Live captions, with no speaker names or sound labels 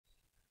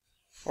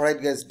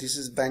Alright guys, this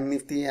is Bank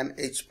Nifty and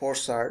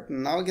H4 chart.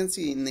 Now you can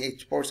see in the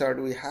H4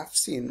 chart we have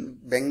seen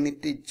Bank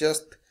Nifty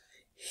just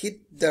hit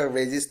the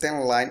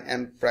resistance line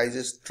and price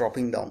is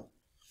dropping down.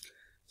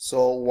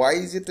 So why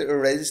is it a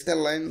resistance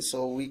line?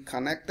 So we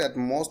connect at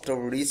most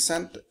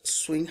recent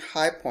swing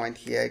high point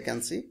here, you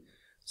can see.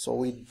 So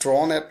we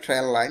drawn a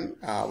trend line,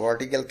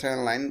 vertical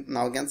trend line.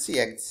 Now you can see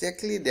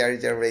exactly there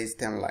is a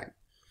resistance line.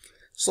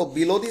 So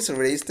below this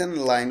resistance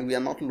line we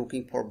are not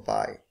looking for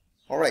buy.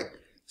 Alright.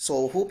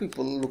 So who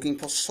people looking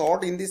for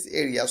short in this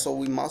area, so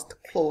we must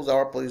close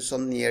our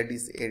position near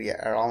this area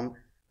around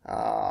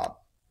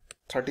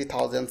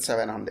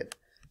 30,700.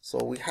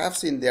 So we have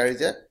seen there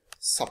is a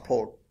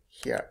support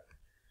here.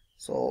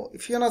 So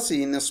if you wanna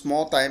see in a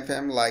small time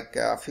frame like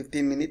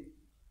 15 minute,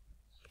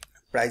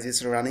 price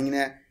is running in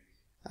a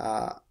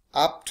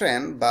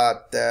uptrend,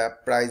 but the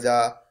price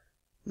are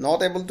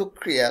not able to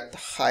create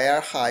higher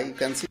high, you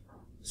can see.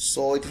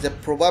 So it is a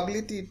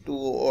probability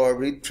to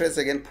retrace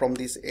again from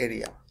this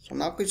area. So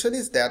now question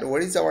is that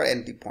where is our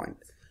entry point?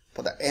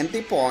 For the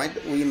entry point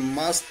we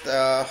must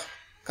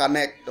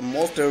connect the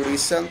most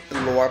recent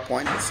lower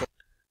point.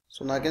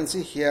 So now you can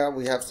see here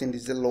we have seen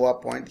this is a lower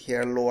point,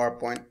 here lower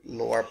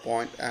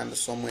point, and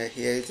somewhere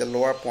here is a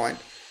lower point.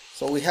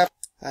 So we have,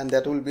 and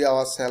that will be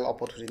our sell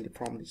opportunity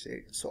from this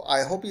area. So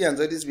I hope you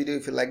enjoyed this video.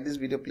 If you like this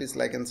video, please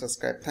like and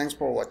subscribe. Thanks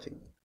for watching.